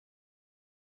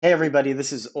Hey everybody,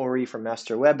 this is Ori from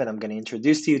MasterWeb, and I'm going to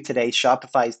introduce to you today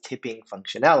Shopify's tipping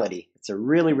functionality. It's a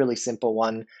really simple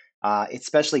one. It's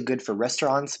especially good for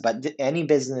restaurants, but any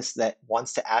business that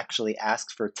wants to actually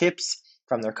ask for tips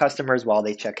from their customers while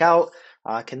they check out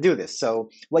can do this. So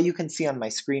what you can see on my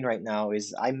screen right now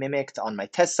is I mimicked on my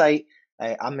test site.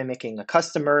 I'm mimicking a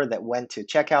customer that went to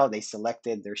checkout. They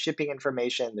selected their shipping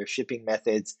information, their shipping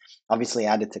methods, obviously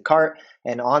added to cart.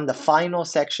 And on the final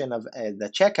section of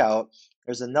the checkout,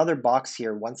 there's another box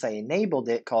here once I enabled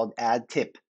it called add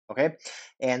tip. Okay.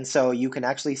 And so you can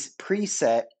actually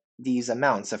preset these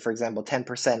amounts. So for example,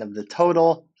 10% of the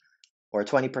total or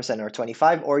 20% or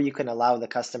 25, or you can allow the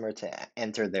customer to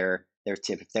enter their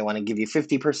tip. If they want to give you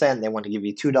 50%, they want to give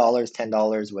you $2,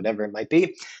 $10, whatever it might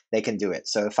be, they can do it.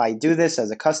 So if I do this as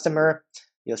a customer,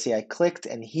 you'll see I clicked,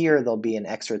 and here there'll be an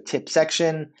extra tip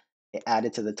section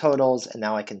added to the totals, and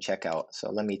now I can check out.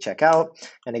 So let me check out.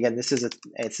 And again, this is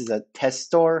a test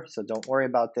store, so don't worry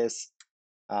about this.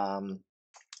 Um,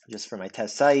 just for my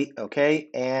test site, okay,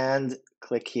 and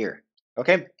click here.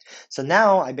 Okay, so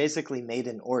now I basically made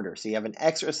an order. So you have an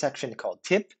extra section called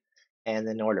tip and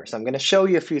an order. So I'm going to show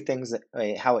you a few things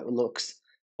that how it looks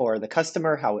for the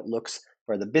customer, how it looks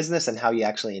for the business, and how you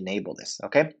actually enable this.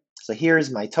 Okay, so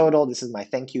here's my total. This is my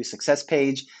thank you success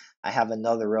page. I have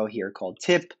another row here called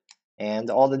tip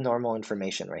and all the normal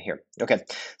information right here. Okay,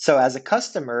 so as a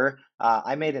customer,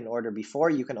 I made an order before.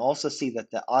 You can also see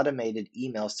that the automated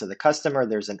emails to the customer,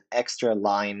 there's an extra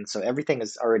line. So everything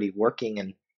is already working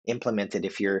and implemented.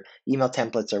 If your email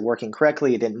templates are working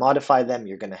correctly, you didn't modify them,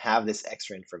 you're going to have this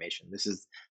extra information. This is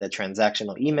the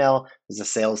transactional email. This is a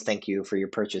sales thank you for your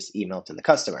purchase email to the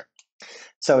customer.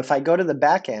 So if I go to the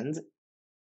back end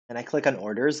and I click on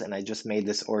orders, and I just made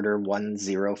this order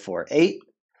 1048,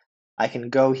 I can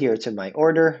go here to my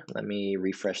order. Let me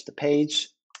refresh the page.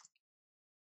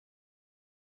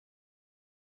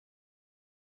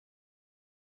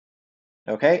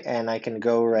 Okay, and I can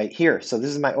go right here. So this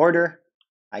is my order.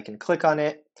 I can click on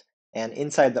it, and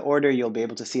inside the order, you'll be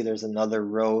able to see there's another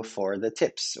row for the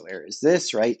tips. Where is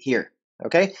this? Right here.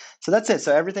 Okay, so that's it.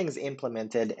 So everything is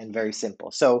implemented and very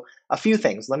simple. So a few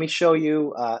things. Let me show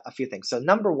you a few things. So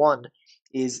number one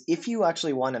is if you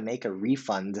actually want to make a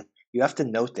refund, you have to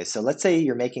note this. So let's say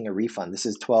you're making a refund. This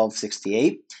is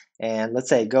 1268, and let's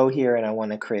say I go here and I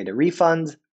want to create a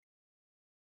refund.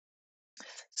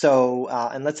 So,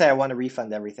 and let's say I want to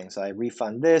refund everything. So I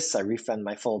refund this, I refund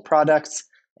my full products,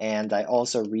 and I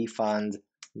also refund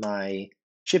my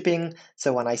shipping.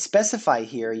 So when I specify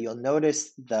here, you'll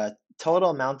notice the total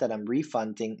amount that I'm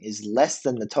refunding is less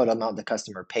than the total amount the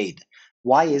customer paid.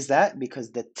 Why is that?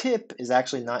 Because the tip is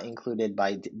actually not included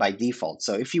by default.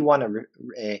 So if you want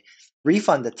to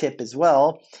refund the tip as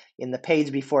well, in the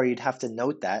page before, you'd have to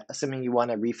note that, assuming you want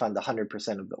to refund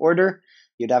 100% of the order,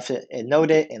 you'd have to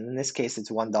note it. And in this case, it's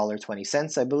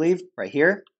 $1.20, I believe, right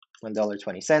here,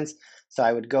 $1.20. So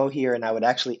I would go here and I would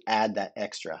actually add that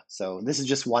extra. So this is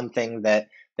just one thing that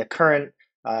the current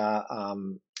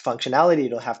functionality,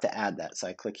 you'll have to add that. So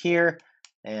I click here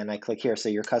and I click here. So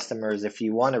your customers, if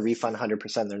you want to refund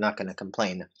 100%, they're not going to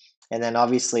complain. And then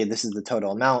obviously this is the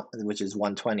total amount, which is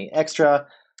 120 extra.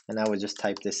 And I would just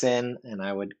type this in and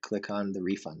I would click on the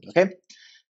refund. Okay.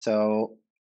 So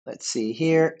let's see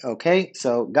here. Okay,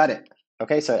 so got it.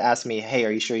 Okay, so it asked me, hey,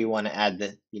 are you sure you want to add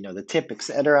the tip,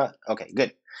 etc. Okay,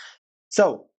 good.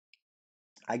 So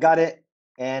I got it,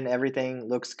 and everything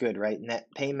looks good, right? Net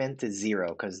payment is 0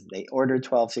 because they ordered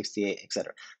 1268,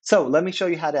 etc. So let me show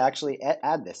you how to actually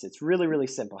add this. It's really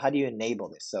simple. How do you enable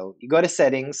this? So you go to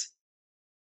settings,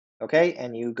 okay,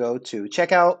 and you go to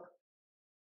checkout,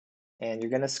 and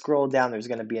you're going to scroll down. There's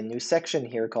going to be a new section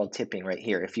here called tipping right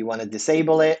here. If you want to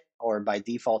disable it, or by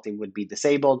default it would be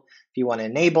disabled. If you want to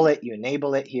enable it, you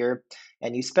enable it here,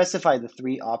 and you specify the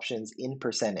three options in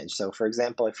percentage. So for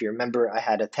example, if you remember, I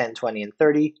had a 10, 20, and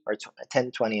 30, or 10,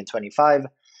 20, and 25.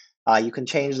 You can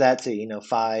change that to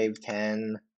 5,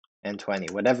 10, and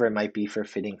 20, whatever it might be for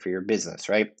fitting for your business,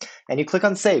 right? And you click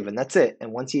on save, and that's it.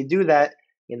 And once you do that,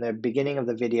 in the beginning of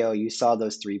the video, you saw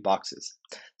those three boxes.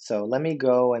 So let me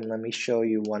go and let me show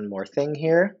you one more thing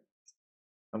here.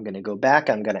 I'm going to go back.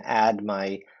 I'm going to add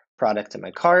my product to my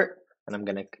cart, and I'm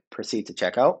going to proceed to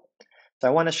checkout. So I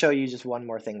want to show you just one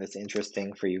more thing that's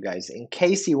interesting for you guys. In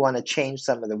case you want to change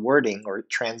some of the wording or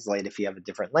translate if you have a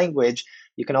different language,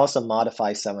 you can also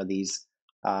modify some of these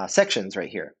sections right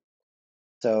here.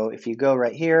 So if you go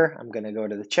right here, I'm going to go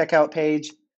to the checkout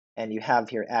page, and you have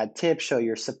here add tip, show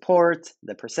your support,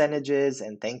 the percentages,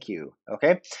 and thank you.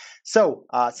 Okay, so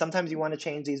sometimes you want to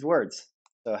change these words.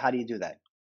 So how do you do that?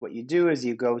 What you do is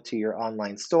you go to your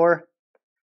online store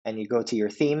and you go to your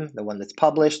theme, the one that's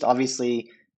published. Obviously,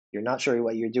 you're not sure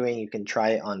what you're doing, you can try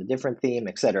it on a different theme,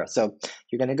 etc. So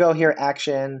you're going to go here,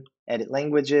 action, edit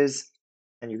languages,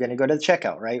 and you're going to go to the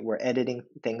checkout, right? We're editing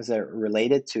things that are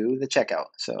related to the checkout.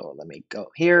 So let me go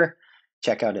here,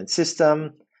 checkout and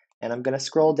system, and I'm going to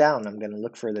scroll down. I'm going to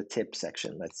look for the tip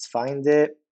section. Let's find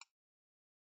it.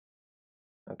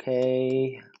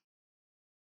 Okay.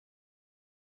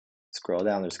 Scroll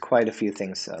down. There's quite a few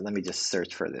things. Let me just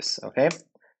search for this. Okay.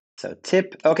 So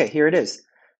tip. Okay, here it is.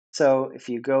 So if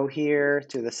you go here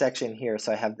to the section here,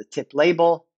 so I have the tip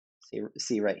label.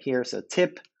 See right here. So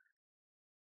tip,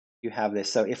 you have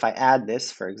this. So if I add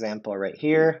this, for example, right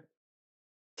here,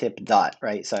 tip dot,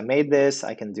 right? So I made this.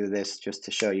 I can do this just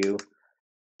to show you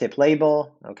tip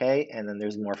label. Okay. And then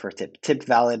there's more for tip. Tip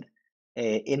valid,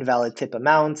 invalid tip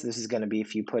amount. This is going to be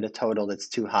if you put a total that's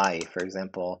too high, for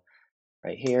example,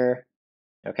 right here.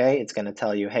 Okay, it's going to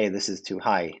tell you, hey, this is too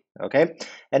high, okay,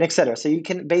 and etc. So you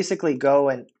can basically go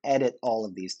and edit all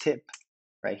of these tip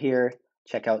right here,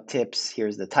 check out tips,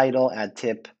 here's the title, add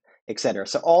tip, etc.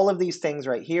 So all of these things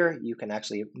right here, you can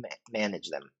actually manage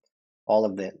them. All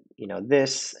of the,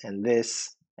 this and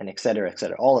etc.,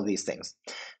 etc., all of these things.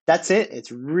 That's it.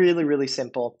 It's really, really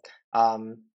simple.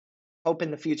 Hope in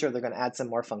the future they're going to add some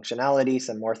more functionality,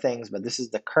 some more things, but this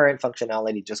is the current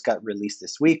functionality, just got released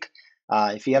this week.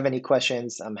 If you have any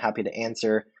questions, I'm happy to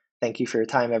answer. Thank you for your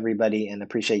time, everybody, and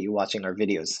appreciate you watching our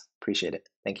videos. Appreciate it.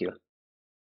 Thank you.